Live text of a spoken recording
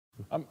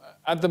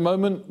At the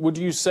moment, would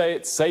you say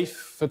it's safe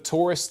for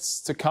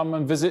tourists to come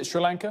and visit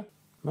Sri Lanka?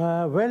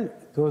 Well,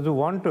 those who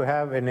want to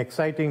have an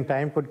exciting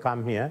time could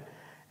come here,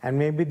 and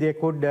maybe they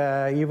could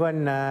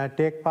even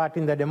take part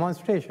in the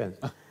demonstrations.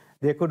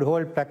 They could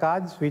hold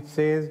placards which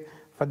says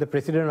for the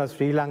President of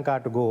Sri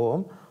Lanka to go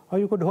home, or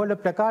you could hold a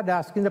placard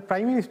asking the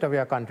Prime Minister of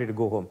your country to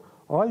go home.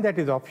 All that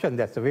is option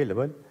that's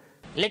available.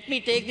 Let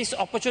me take this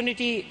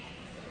opportunity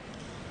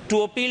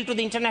to appeal to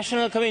the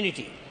international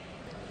community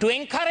to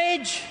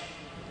encourage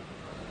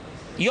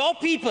your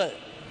people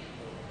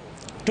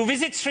to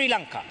visit Sri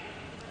Lanka.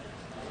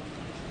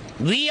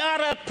 We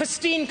are a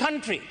pristine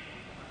country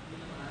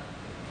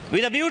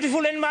with a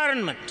beautiful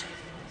environment.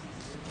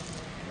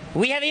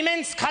 We have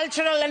immense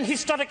cultural and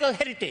historical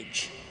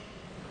heritage.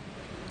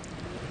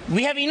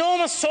 We have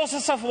enormous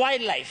sources of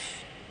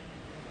wildlife,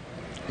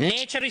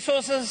 nature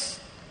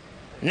resources,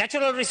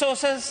 natural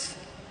resources,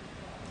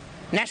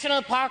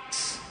 national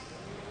parks,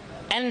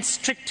 and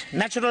strict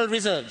natural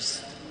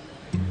reserves.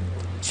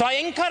 So I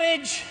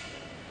encourage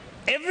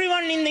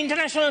everyone in the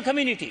international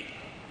community,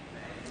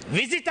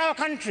 visit our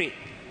country.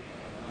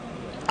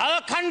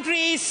 Our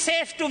country is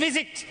safe to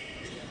visit.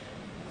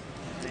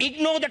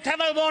 Ignore the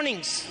travel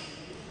warnings.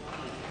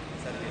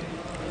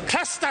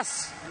 Trust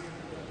us.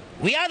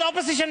 We are the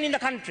opposition in the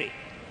country.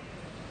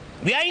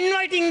 We are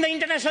inviting the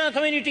international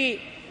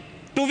community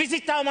to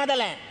visit our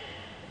motherland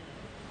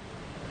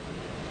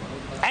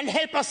and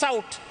help us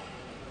out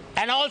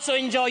and also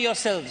enjoy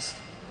yourselves.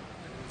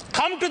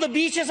 Come to the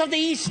beaches of the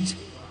east.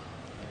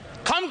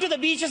 Come to the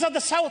beaches of the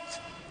south,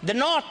 the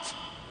north,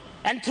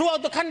 and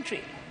throughout the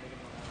country.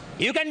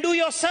 You can do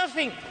your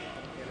surfing.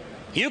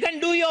 You can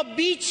do your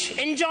beach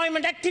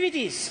enjoyment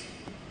activities.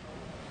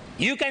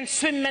 You can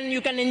swim and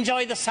you can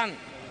enjoy the sun.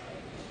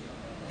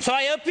 So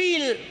I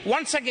appeal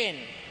once again,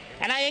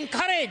 and I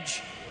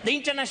encourage the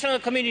international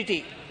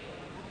community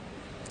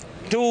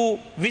to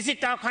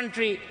visit our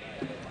country,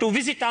 to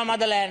visit our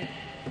motherland,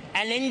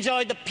 and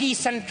enjoy the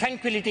peace and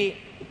tranquility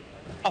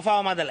of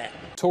our motherland.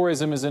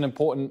 Tourism is an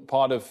important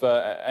part of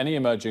any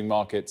emerging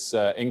market's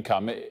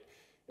income.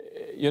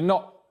 You're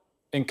not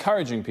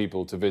encouraging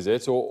people to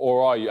visit,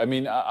 or are you? I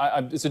mean,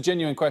 it's a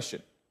genuine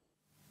question.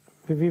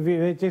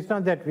 It's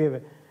not that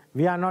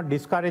we are not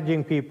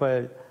discouraging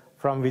people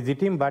from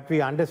visiting, but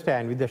we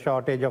understand with the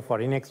shortage of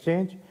foreign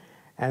exchange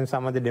and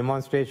some of the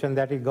demonstration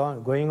that is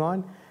going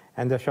on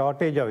and the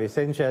shortage of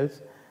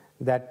essentials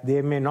that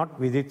they may not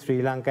visit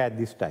Sri Lanka at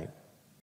this time.